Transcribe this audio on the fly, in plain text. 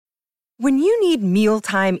When you need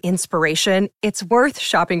mealtime inspiration, it's worth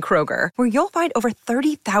shopping Kroger, where you'll find over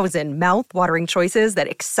 30,000 mouth-watering choices that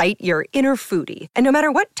excite your inner foodie. And no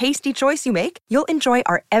matter what tasty choice you make, you'll enjoy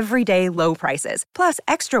our everyday low prices, plus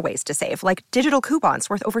extra ways to save, like digital coupons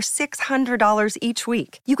worth over $600 each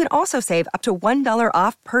week. You can also save up to $1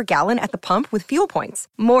 off per gallon at the pump with fuel points.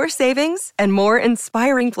 More savings and more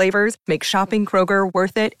inspiring flavors make shopping Kroger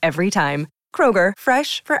worth it every time. Kroger,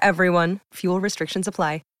 fresh for everyone. Fuel restrictions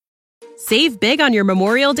apply. Save big on your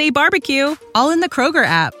Memorial Day barbecue, all in the Kroger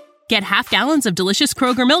app. Get half gallons of delicious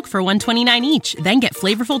Kroger milk for $1.29 each. Then get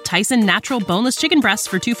flavorful Tyson natural boneless chicken breasts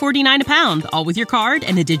for $2.49 a pound, all with your card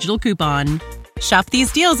and a digital coupon. Shop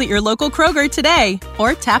these deals at your local Kroger today,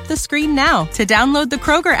 or tap the screen now to download the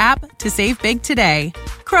Kroger app to save big today.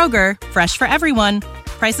 Kroger, fresh for everyone.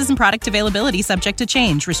 Prices and product availability subject to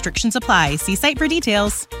change. Restrictions apply. See site for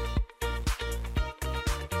details.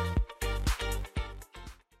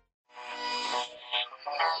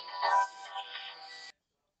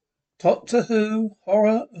 Doctor Who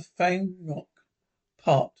Horror of Fang Rock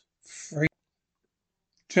Part 3.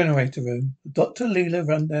 Generator room. Dr. Leela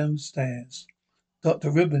run down the stairs. Dr.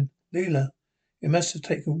 Reuben. Leela, you must have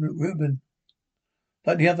taken Reuben.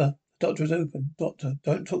 Like the other. The doctor is open. Doctor,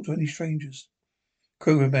 don't talk to any strangers.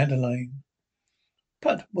 Kruger Mandalane.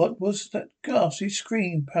 But what was that ghastly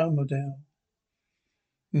scream, Palmerdale?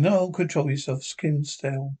 No, control yourself, skin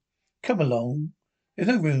still. Come along. There's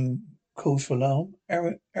no room. Calls for alarm.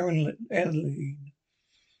 Aaron.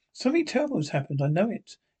 Something terrible has happened. I know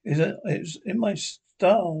it. It's in my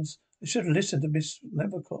stars. I should have listened to Miss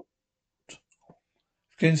Levercott.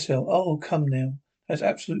 Skinsdale. Oh, come now. That's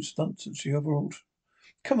absolute nonsense you overruled.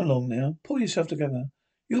 Come along now. Pull yourself together.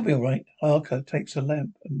 You'll be all right. Harker takes a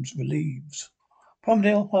lamp and relieves.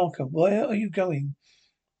 Palmdale, Harker, where are you going?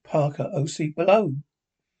 Parker, OC, below.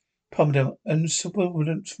 Palmdale,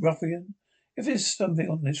 insubordinate ruffian. If there's something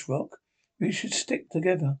on this rock, we should stick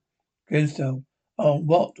together. Skinsdale. Oh,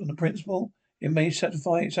 what? On the principle? It may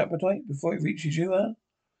satisfy its appetite before it reaches you, huh?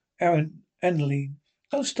 Aaron, Annaline.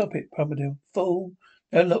 Oh, stop it, Palmdale. Fool.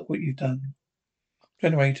 Now look what you've done.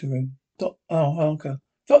 Generator room. Harker.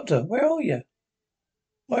 Doctor, where are you?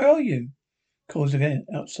 Where are you? Calls again.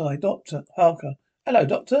 Outside. Doctor. Harker. Hello,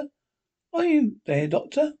 Doctor. Are you there,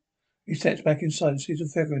 Doctor? He steps back inside and sees a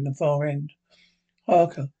figure in the far end.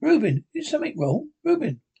 Harker. Reuben, is something wrong?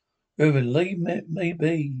 Reuben, leave me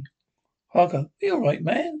be. Harker. Are you all right,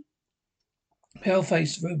 man?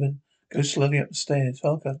 Pale-faced Reuben goes slowly up the stairs.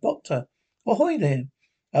 Harker. Doctor. Ahoy there.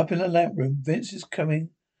 Up in the lamp room. Vince is coming,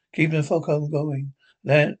 keeping the fog home going.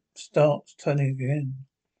 Lamp starts turning again.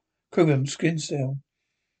 Reuben, Skinsdale.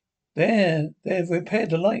 They've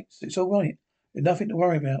repaired the lights. It's all right. There's nothing to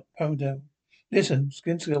worry about. Palmdale. Listen,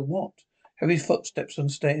 Skinsdale, what? Heavy footsteps on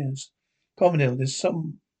the stairs. Palmdale, there's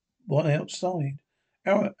someone outside.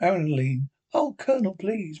 Aaron. Oh, Colonel,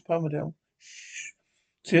 please. Palmdale. Shh.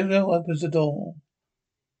 Skinsdale opens the door.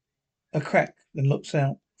 A crack, then looks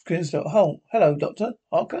out. Skinsdale. Oh, hello, Doctor.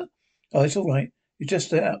 Harker? Oh, it's all right. You're just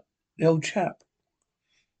the old chap.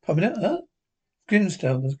 Palmdale, huh?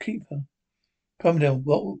 Skinsdale, the keeper. Palmdale,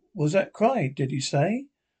 what was that cry? Did you say?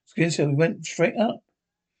 Skinsdale, we went straight up.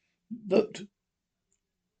 Looked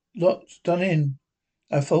done in.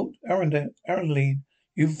 I thought, Adeline,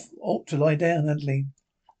 you've ought to lie down, Adeline.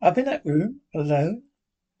 Up in that room, alone?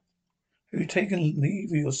 Have you taken leave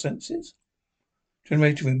of your senses?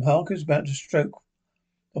 Generator room. Harker's about to stroke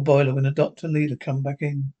a boiler when the doctor and Leela come back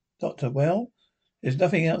in. Doctor, well, there's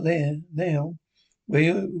nothing out there now. Were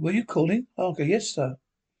you calling? Harker, yes, sir.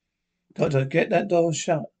 Doctor, get that door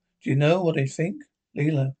shut. Do you know what they think?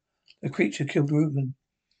 Leela, the creature killed Reuben.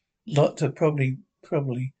 Doctor, probably.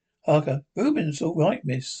 Harker, Reuben's all right,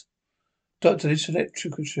 miss. Doctor, this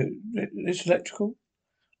electrical.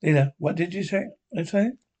 Leela, what did you say?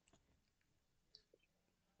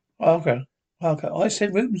 Harker, I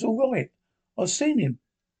said Reuben's all right. I've seen him.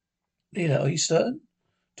 Leela, are you certain?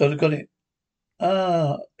 Doctor, got it.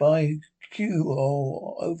 By Q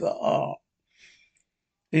or over R.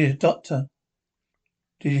 Leela, Doctor,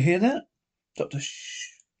 did you hear that? Doctor,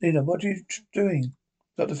 shh. Leela, what are you doing?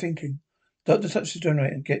 Doctor, thinking. Doctor touches the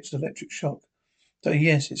generator and gets an electric shock. So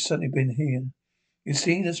yes, it's certainly been here. You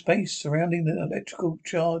see the space surrounding the electrical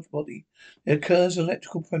charged body. There occurs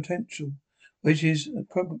electrical potential, which is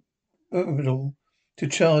proportional to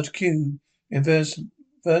charge Q,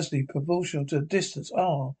 inversely proportional to the distance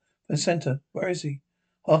R from the center. Where is he?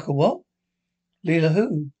 Harker, what? Leela,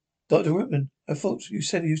 who? Dr. Reuben. I thought you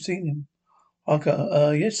said you've seen him.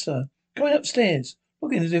 Harker, yes, sir. Going upstairs,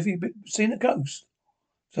 looking as if he'd seen a ghost.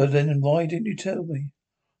 So then why didn't you tell me?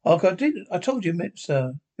 Harker, I told you, miss,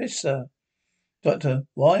 sir. Doctor,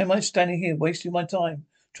 why am I standing here wasting my time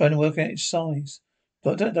trying to work out its size?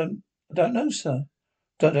 Doctor, I don't know, sir.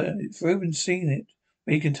 Doctor, if Reuben's seen it,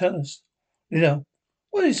 but he can tell us. You know,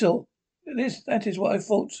 what is all this? That is what I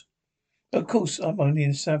thought. Of course, I'm only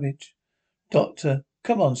a savage. Doctor,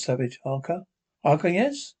 come on, savage Harker. Harker,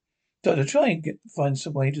 yes? Doctor, try and find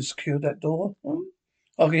some way to secure that door.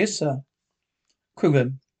 Harker, yes, sir.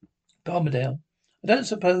 Quiglin, Palmerdale, I don't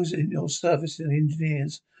suppose in your service in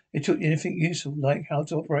engineers it took you anything useful, like how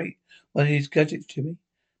to operate one of these gadgets, Jimmy.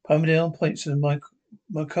 Palmerdale points to the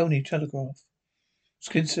Marconi telegraph.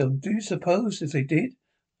 Skinstone, do you suppose if they did,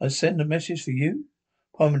 I'd send a message for you?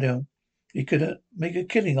 Palmerdale, you could make a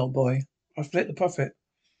killing, old boy. I'll split the profit.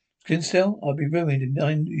 Skinstone, I'll be ruined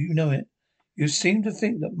and you know it. You seem to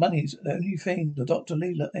think that money's the only thing the Dr.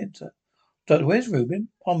 Leela enter. Doctor, where's Reuben?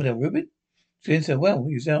 Palmerdale, Reuben? Skinstone, well,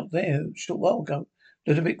 he was out there a short while ago.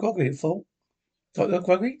 Little bit groggy, I thought. Doctor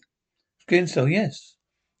groggy? Skinstone, yes.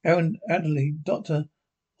 Aaron Adderley, Doctor,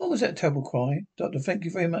 what was that terrible cry? Doctor, thank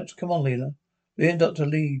you very much. Come on, Leela. Leela and Doctor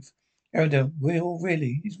leave. Arundel,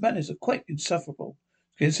 really, his manners are quite insufferable.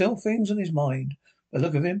 Skinstone, things on his mind. The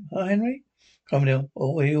look of him, huh, Henry? Palmerdale,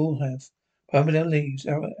 oh, we all have. Palmerdale leaves.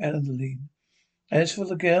 Adderley. As for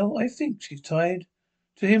the girl, I think she's tied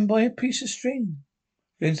to him by a piece of string.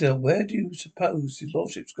 Skinstone, where do you suppose his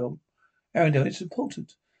lordship's gone? Arundel, it's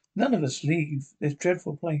important. None of us leave this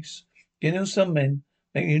dreadful place. You know some men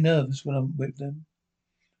make you nervous when I'm with them.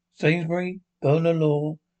 Sainsbury, Bola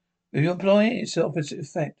Law. If you apply it, it's the opposite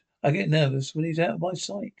effect. I get nervous when he's out of my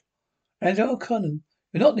sight. Andrew O'Connor,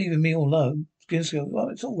 you're not leaving me all alone. Skinskill, well,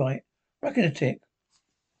 it's all right. Back in a tick.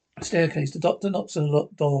 Staircase. The doctor knocks on the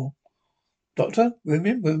locked door. Doctor?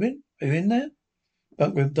 Reuben? Are you in there?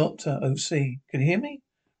 Bunk room. Doctor. O.C. Can you hear me?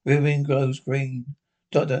 Reuben glows green.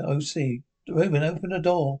 Doctor. O.C. Reuben, open the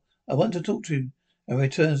door. I want to talk to you. And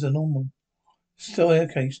returns to normal.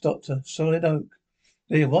 Staircase. Doctor. Solid oak.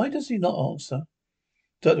 Leela, why does he not answer?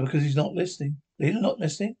 Doctor, because he's not listening. Leela, not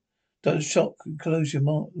listening? Doctor, shock can close your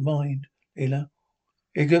mind. Leela,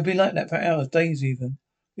 it could be like that for hours, days even.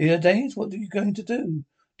 Leela, days? What are you going to do?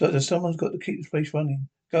 Doctor, someone's got to keep this place running.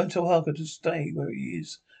 Go and tell Harker to stay where he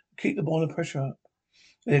is. Keep the boiler pressure up.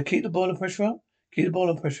 Leela, keep the boiler pressure up? Keep the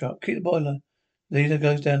boiler pressure up. Keep the boiler. Leela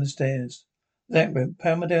goes down the stairs. That room.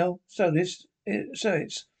 Palmerdale. So it's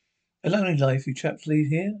a lonely life you chaps lead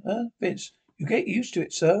here, huh? Vince, you get used to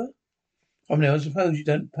it, sir. I suppose you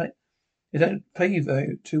don't pay you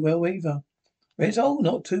very too well either. It's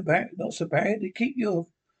not too bad, not so bad. They get you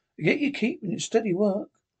keep and it's steady work.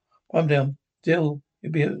 I'm down. Still,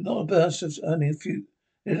 it'd be not a burst of earning a few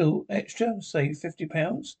little extra, say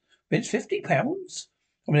 £50. It's £50.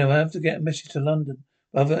 I'll have to get a message to London,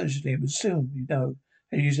 rather urgently, but soon, you know,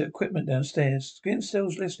 and use the equipment downstairs.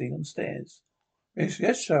 Skinstill's listening on the stairs.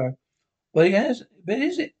 Yes, sir. But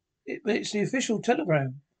but it's the official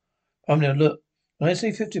telegram. Look, when I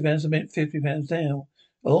say £50, I meant £50 now.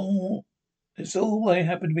 Oh, it's all I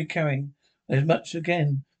happen to be carrying. There's much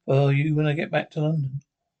again for you when I get back to London.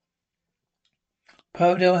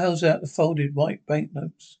 Powdell holds out the folded white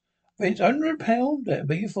banknotes. If it's £100, that'd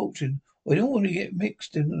be a fortune. We don't want to get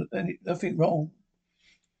mixed in nothing wrong.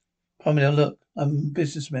 Palmerdale, look, I'm a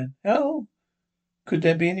businessman. How could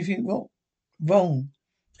there be anything wrong?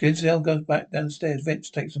 Ginsdale goes back downstairs. Vince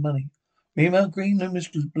takes the money. Meanwhile, green luminous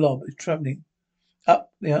blob is travelling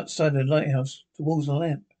up the outside of the lighthouse towards the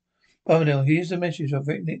lamp. Palmerdale, here's the message I've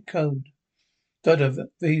written in code. Doctor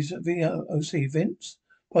VOC Vince.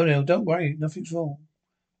 Palmerdale, don't worry, nothing's wrong.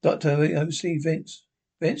 Doctor VOC Vince.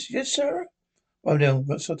 Vince, yes, sir.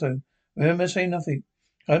 Palmerdale, Soto. Remember, say nothing.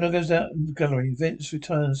 Owner goes out in the gallery. Vince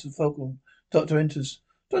returns to the focal. Doctor enters.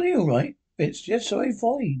 Doctor, you all right? Vince, yes, sir, I'm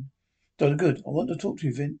fine. Doctor, good. I want to talk to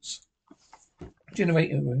you, Vince.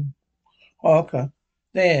 Generator room. Harker.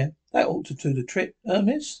 There. That ought to do the trick,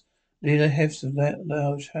 miss? Leela hefts a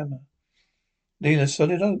large hammer. Leela,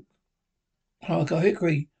 solid oak. Harker,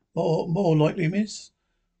 hickory. More likely, miss.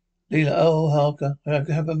 Leela, oh, Harker, I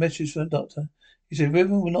have a message from the doctor. He said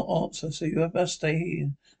Ribbon will not answer, so you must stay here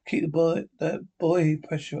and keep the boy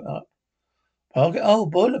pressure up. Harker, oh,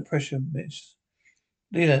 boiler pressure, miss.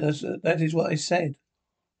 Leela, that is what I said.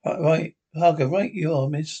 Right, Harker, right you are,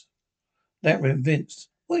 miss. That room, Vince.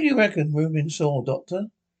 What do you reckon Reuben saw, Doctor?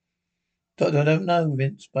 Doctor, I don't know,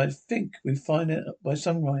 Vince, but I think we find it by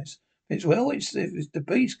sunrise. Vince, well, if the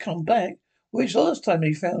beast come back, which last time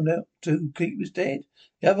they found out to keep was dead.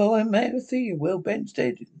 The other one mad with fear. Well, Ben's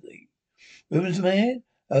dead, isn't he? Reuben's mad.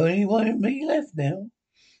 Only one of me left now.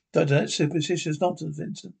 Doctor, that's superstitious nonsense,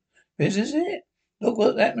 Vincent. Vince, is it? Look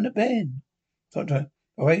what happened to Ben. Doctor,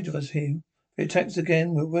 there are 8 of us here. If it attacks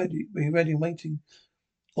again, we're ready and waiting.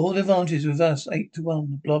 All the advantages with us, 8-1.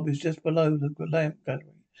 The blob is just below the lamp gallery.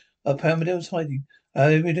 Parmadale's hiding.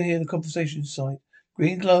 Able to hear the conversation inside.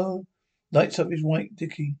 Green glow lights up his white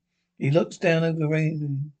dicky. He looks down over the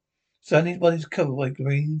railing. Suddenly his body's covered by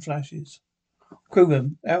green flashes.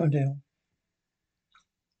 Crewman, Arundel.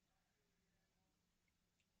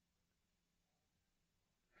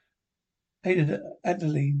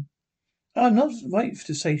 Adeline. I'm not right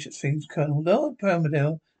to say such things, Colonel. Lord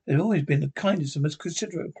Parmadale has always been the kindest and most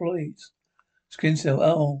considerate of employees. Skinsell,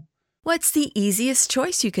 oh. What's the easiest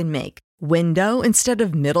choice you can make? Window instead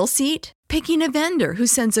of middle seat? Picking a vendor who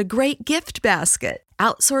sends a great gift basket?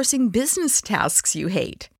 Outsourcing business tasks you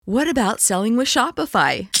hate? What about selling with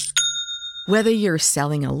Shopify? Whether you're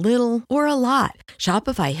selling a little or a lot,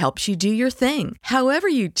 Shopify helps you do your thing, however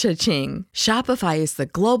you cha-ching. Shopify is the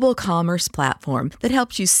global commerce platform that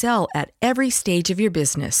helps you sell at every stage of your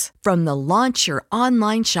business. From the launch your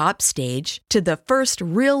online shop stage to the first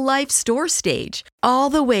real-life store stage, all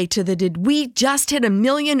the way to the did we just hit 1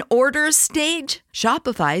 million orders stage.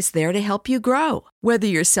 Shopify's there to help you grow. Whether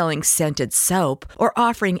you're selling scented soap or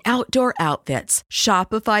offering outdoor outfits,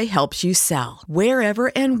 Shopify helps you sell.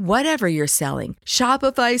 Wherever and whatever you're selling,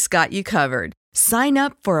 Shopify's got you covered. Sign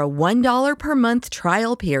up for a $1 per month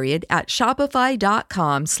trial period at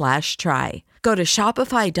shopify.com/try. Go to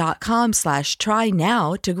shopify.com/try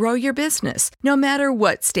now to grow your business, no matter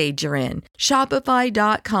what stage you're in.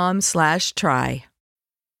 Shopify.com/try.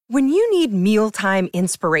 When you need mealtime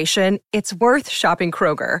inspiration, it's worth shopping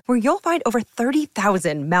Kroger, where you'll find over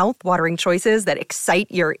 30,000 mouth-watering choices that excite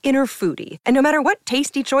your inner foodie. And no matter what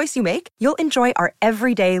tasty choice you make, you'll enjoy our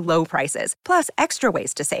everyday low prices, plus extra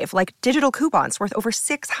ways to save, like digital coupons worth over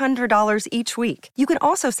 $600 each week. You can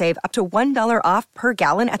also save up to $1 off per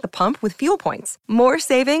gallon at the pump with fuel points. More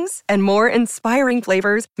savings and more inspiring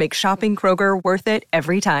flavors make shopping Kroger worth it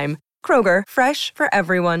every time. Kroger, fresh for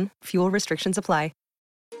everyone. Fuel restrictions apply.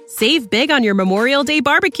 Save big on your Memorial Day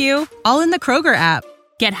barbecue, all in the Kroger app.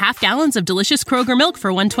 Get half gallons of delicious Kroger milk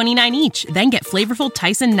for $1.29 each. Then get flavorful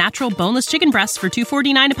Tyson natural boneless chicken breasts for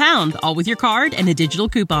 $2.49 a pound, all with your card and a digital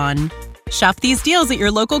coupon. Shop these deals at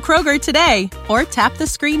your local Kroger today, or tap the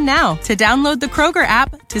screen now to download the Kroger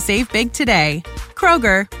app to save big today.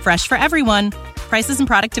 Kroger, fresh for everyone. Prices and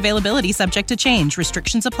product availability subject to change.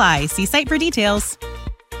 Restrictions apply. See site for details.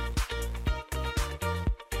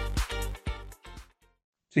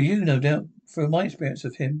 So you, no doubt, from my experience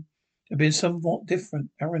of him, have been somewhat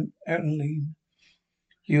different, Adeline.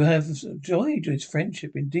 You have enjoyed his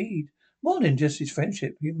friendship, indeed. More than just his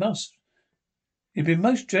friendship, you must. He's been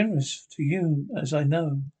most generous to you, as I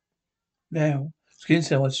know. Now,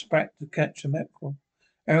 Skinsell has sprack to catch a mackerel.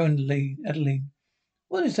 Adeline,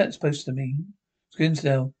 what is that supposed to mean?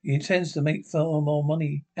 Skinsell, he intends to make far more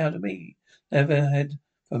money out of me than I ever had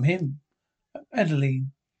from him.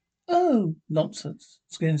 Adeline, oh, nonsense,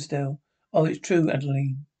 Skinsdale. Oh, it's true,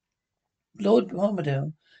 Adeline. Lord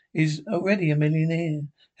Armadale is already a millionaire.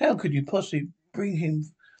 How could you possibly bring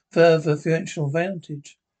him further financial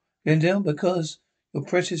advantage? Skinsdale, because your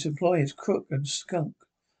precious employee is crook and skunk.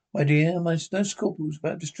 My dear, I have no scruples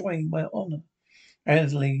about destroying my honour.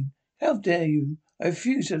 Adeline, how dare you? I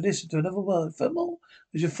refuse to listen to another word. Furthermore,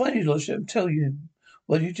 I shall find his lordship and tell him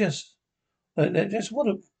what you just what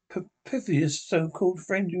a perfidious so-called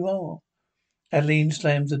friend you are. Adeline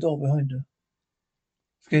slams the door behind her.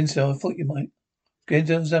 Skinsell, I thought you might.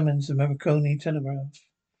 Skinsell examines the Marconi telegraph.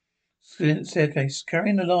 Staircase.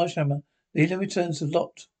 Carrying a large hammer, Leela returns to the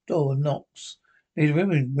locked door and knocks. Leela,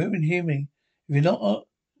 women, hear me.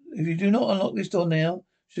 If you do not unlock this door now,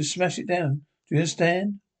 you shall smash it down. Do you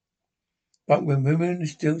understand? Buckman, women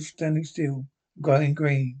is still standing still, growing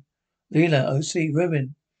green. Leela, O.C.,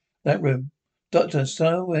 women. That room. Doctor,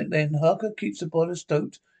 so then Harker keeps the boiler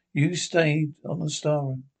stoked. You stayed on the star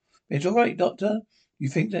room. It's all right, Doctor. You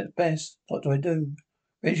think that's best. What do I do?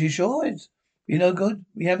 Vince, you sure it's be no good?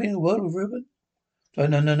 We having a word with Reuben? Oh,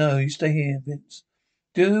 no. You stay here, Vince.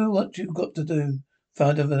 Do what you've got to do.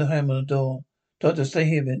 Father with a hammer on the door. Doctor, stay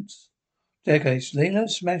here, Vince. Staircase. Leela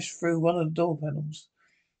smashed through one of the door panels.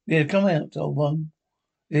 Leela, come out, old one.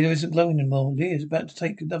 Leela isn't glowing anymore. Leela's about to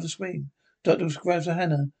take another swing. Doctor grabs a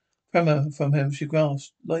hammer from him. She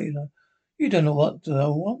grasps Leela. You don't know what the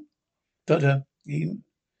old one. Doctor,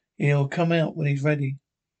 he'll come out when he's ready.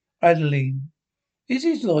 Adeline. Is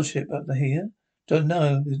his lordship up to here? Don't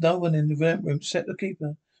know. There's no one in the vent room except the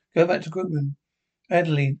keeper. Go back to the crew room.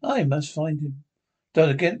 Adeline, I must find him.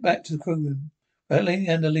 Doctor, get back to the crew room.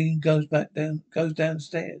 Adeline goes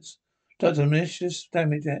downstairs. Doctor, malicious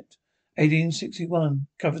damage at 1861.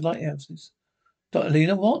 Covered lighthouses. Dr.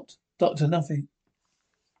 Lena, what? Doctor, nothing.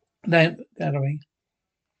 Lamp gallery.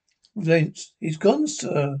 Vince, he's gone,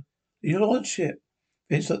 sir. Your lordship.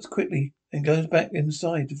 Vince looks quickly and goes back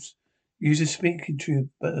inside to use his speaking tube,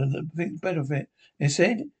 but thinks better of it.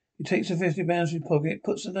 Instead, he takes the £50 from his pocket,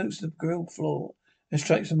 puts the notes to the grill floor, and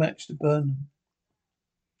strikes a match to burn them.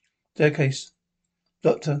 Staircase.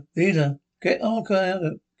 Doctor, Leela, get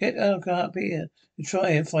Arca up here and try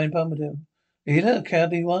and find Palmerdale. Leela, a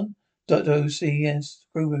cowardly one? Doctor O.C., yes.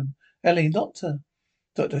 Prove him. Ellie, Doctor.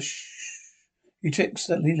 Doctor, shh. He checks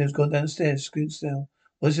that Leela's gone downstairs. Skinsdale.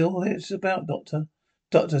 What's all this about, Doctor?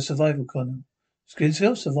 Doctor, survival, Connor.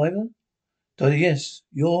 Skinsdale, survivor? Doctor, yes.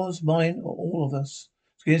 Yours, mine, or all of us.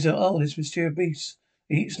 Skinsdale, oh, this mysterious beast.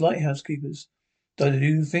 He eats lighthouse keepers. Doctor, do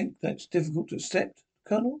you think that's difficult to accept,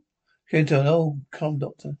 Colonel? Skinsdale, oh, come,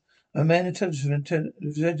 Doctor. A man intelligent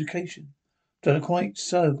with education. Doctor, quite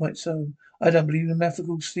so, quite so. I don't believe in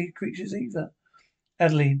mythical sea creatures either.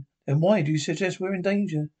 Adeline, then why do you suggest we're in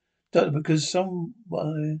danger? Doctor, because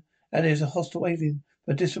and there's a hostile alien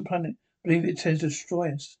from a distant planet. Believe it tends to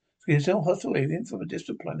destroy us. Is there a hostile alien from a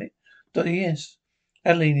distant planet? Doctor, yes.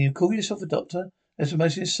 Adeline, you call yourself a doctor? That's the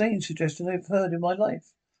most insane suggestion I've heard in my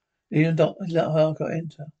life. Let Harker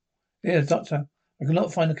enter. Yeah, Doctor, I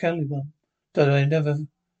cannot find a cowardly one. Doctor, I've never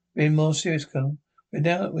been more serious, Colonel.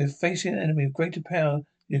 We're facing an enemy of greater power than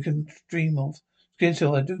you can dream of.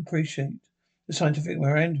 Skinshill, I do appreciate the scientific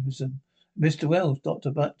memorandum, Mr. Wells,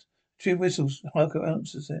 Doctor, but two whistles, Harker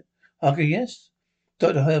answers it. Harker, yes?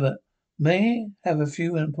 Dr. Herbert, may have a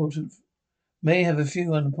few unimportant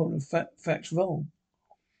facts wrong,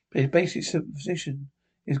 but his basic supposition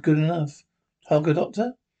is good enough. Harker,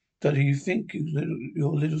 Doctor? Doctor, you think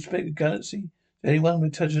your little speck of galaxy is anyone with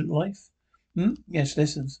intelligent life? Yes,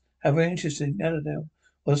 listens. How very interesting, Aladale.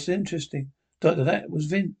 What's interesting? Doctor, that was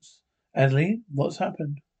Vince. Adeline, what's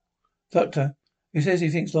happened? Doctor, he says he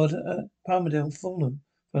thinks Lord Palmerdale fallen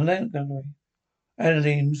from the lamp gallery.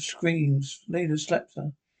 Adeline screams. Leda slaps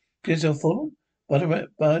her. Kids have fallen? By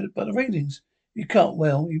the railings. You can't,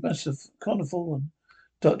 can't have fallen.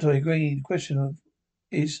 Doctor, I agree. The question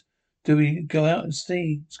is, do we go out and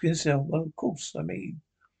see Skinsell? Well, of course, I mean.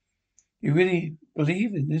 You really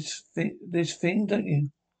believe in this thing, don't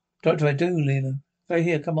you? Doctor, I do, Leela. Stay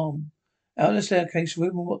here, come on. Out the staircase,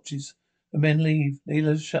 Reuben watches. The men leave.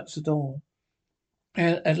 Leela shuts the door.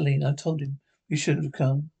 Adeline, I told him we shouldn't have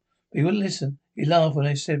come. But he wouldn't listen. He laughed when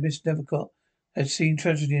I said Miss Nevercott had seen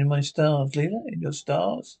tragedy in my stars. Leela, in your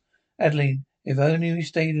stars? Adeline, if only we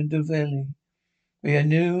stayed in Duvernay. I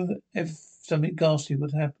knew something ghastly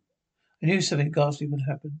would happen.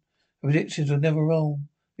 Her predictions were never wrong.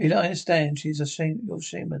 Leela, I understand she's your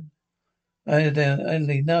shaman.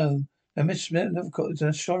 Adeline, no. Now Miss Nevercott is an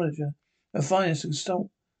astrologer. Her finest consult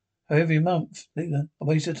her every month. Leela, a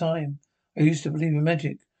waste of time. I used to believe in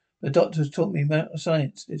magic. The doctors taught me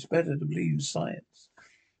science. It's better to believe in science.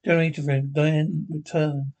 Generator room. Diane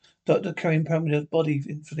return. Doctor carrying Palmerdale's body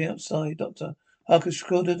in from the outside. Doctor, Harker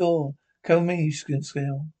scrolled the door. Come me,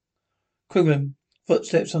 Scale. Crewman.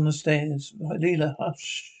 Footsteps on the stairs. Leela,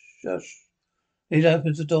 hush, shush. Leela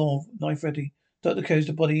opens the door, knife ready. Doctor carries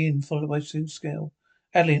the body in, followed by Scale.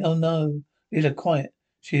 Adeline, oh no. Leela, quiet.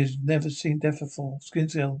 She has never seen death before.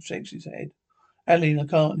 Scale shakes his head. Adeline, I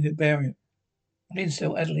can't bear it.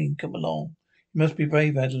 Still, Adeline, come along. You must be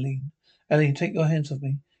brave, Adeline. Adeline, take your hands off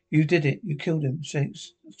me. You did it. You killed him.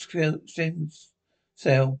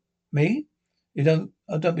 Sale. Me?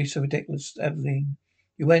 Don't be so ridiculous, Adeline.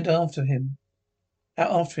 You went after him.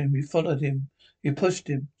 You followed him. You pushed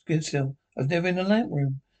him. Skinsell. I was never in the lamp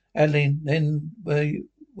room. Adeline, then were you?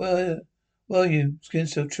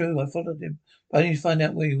 Skinsell, true. I followed him. But I need to find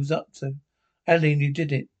out where he was up to. Adeline, you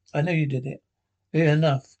did it. I know you did it.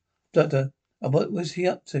 Enough. Doctor, and what was he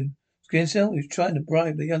up to? Skinsell, he was trying to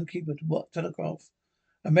bribe the young keeper to telegraph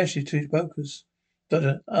a message to his brokers.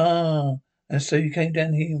 Doctor, and so you came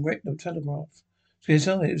down here and wrecked the telegraph.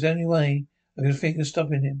 Skinsell, it was the only way I could think of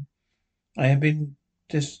stopping him. I have been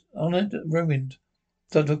dishonored, ruined.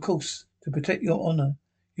 Doctor, of course, to protect your honor,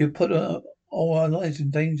 you put all our lives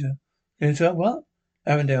in danger. Skinsell, what?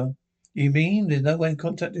 Arundel, you mean there's no way in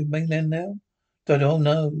contact with mainland now? Doctor, oh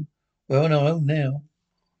no. We're on our own now.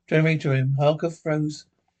 Generator room. Harker throws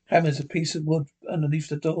hammers a piece of wood underneath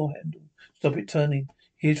the door handle. Stop it turning.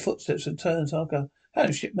 He hears footsteps and turns. Harker.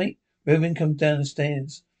 Hello, shipmate. Reuben comes down the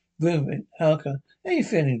stairs. Reuben. Harker. How you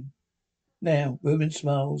feeling now? Reuben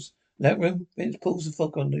smiles. In that room, Vince pulls the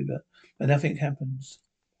fog on lever, but nothing happens.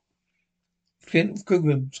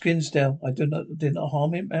 Krugman. Skinsdale. I did not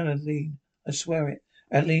harm him. Adeline. I swear it.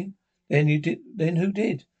 Adeline. Then who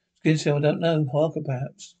did? Skinsdale. I don't know. Harker,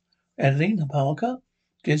 perhaps. Adeline. Harker?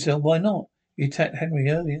 Skinsell, why not? You attacked Henry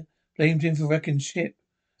earlier, blamed him for wrecking ship.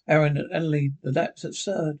 Aaron and Adeline, that's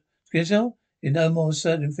absurd. Skin you're no more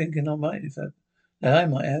certain thinking I might have. That I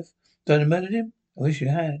might have. Don't have murdered him? I wish you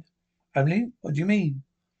had. Emily, what do you mean?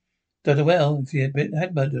 Doctor, well, if he had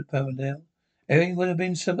murdered Palmdale, everything would have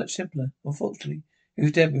been so much simpler. Unfortunately, he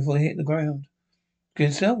was dead before he hit the ground.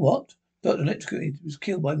 Skin what? Doctor electrocuted. He was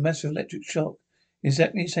killed by a massive electric shock.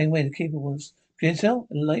 Exactly the same way the keeper was. Skin a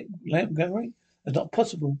lamp gallery? That's not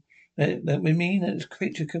possible. That would mean that this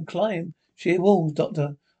creature can climb sheer walls,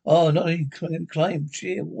 Doctor. Oh, not only climb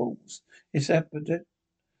sheer walls. It's amphibious.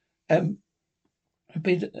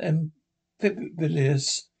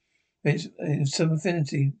 It's some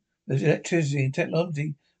affinity with electricity and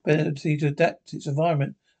technology, ability to adapt its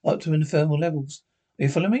environment up to thermal levels. Are you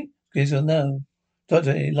following me? No.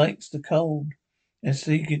 Doctor, it likes the cold. And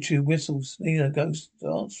Sleeky Chew whistles. Leela goes to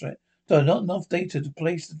answer it. Doctor, not enough data to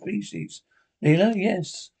place the species. Leela,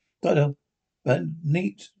 yes. Doctor, but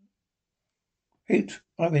neat.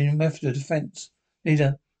 I mean, method of defense.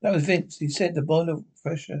 Leela, that was Vince. He said the boiler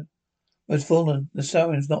pressure was fallen. The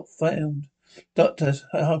siren's not found. Doctor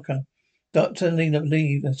Harker. Doctor and Lena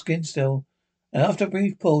leave and Skin still. And after a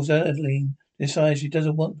brief pause, Adeline decides she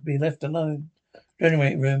doesn't want to be left alone.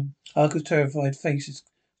 Generator room. Harker's terrified face is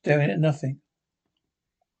staring at nothing.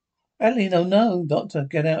 Adeline, oh no, Doctor,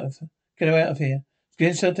 get her out of here.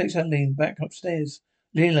 Skin takes Adeline back upstairs.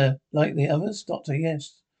 Leela, like the others? Doctor,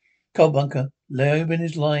 yes. Cold bunker. Leoben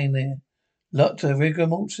is lying there. Doctor, rigor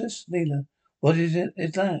mortis? Leela, what is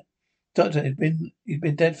that? Doctor, he's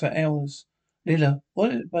been dead for hours. Leela,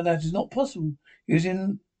 what? But that is not possible. He was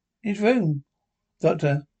in his room.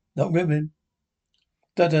 Doctor, not Ruben.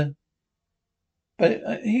 Doctor, but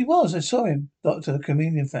he was. I saw him. Doctor, the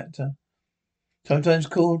chameleon factor. Sometimes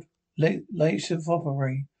called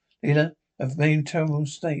laissez-faire. Leela, I've made a terrible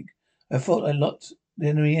mistake. I thought I locked the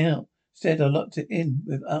enemy out. Instead, I locked it in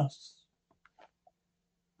with us.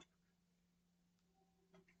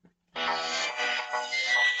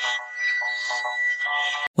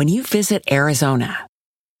 When you visit Arizona,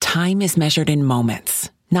 time is measured in moments,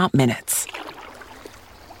 not minutes.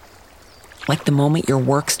 Like the moment your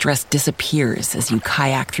work stress disappears as you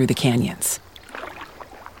kayak through the canyons.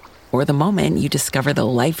 Or the moment you discover the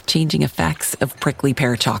life-changing effects of prickly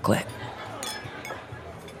pear chocolate.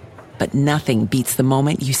 But nothing beats the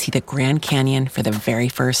moment you see the Grand Canyon for the very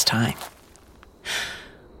first time.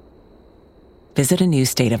 Visit a new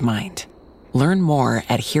state of mind. Learn more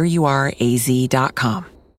at hereyouareaz.com.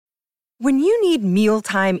 When you need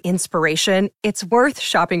mealtime inspiration, it's worth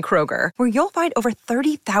shopping Kroger, where you'll find over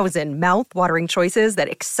 30,000 mouth-watering choices that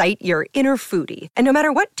excite your inner foodie. And no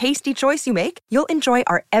matter what tasty choice you make, you'll enjoy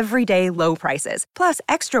our everyday low prices, plus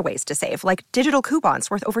extra ways to save, like digital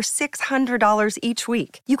coupons worth over $600 each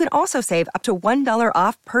week. You can also save up to $1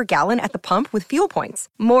 off per gallon at the pump with fuel points.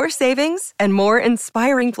 More savings and more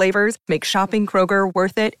inspiring flavors make shopping Kroger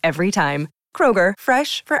worth it every time. Kroger,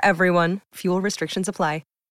 fresh for everyone. Fuel restrictions apply.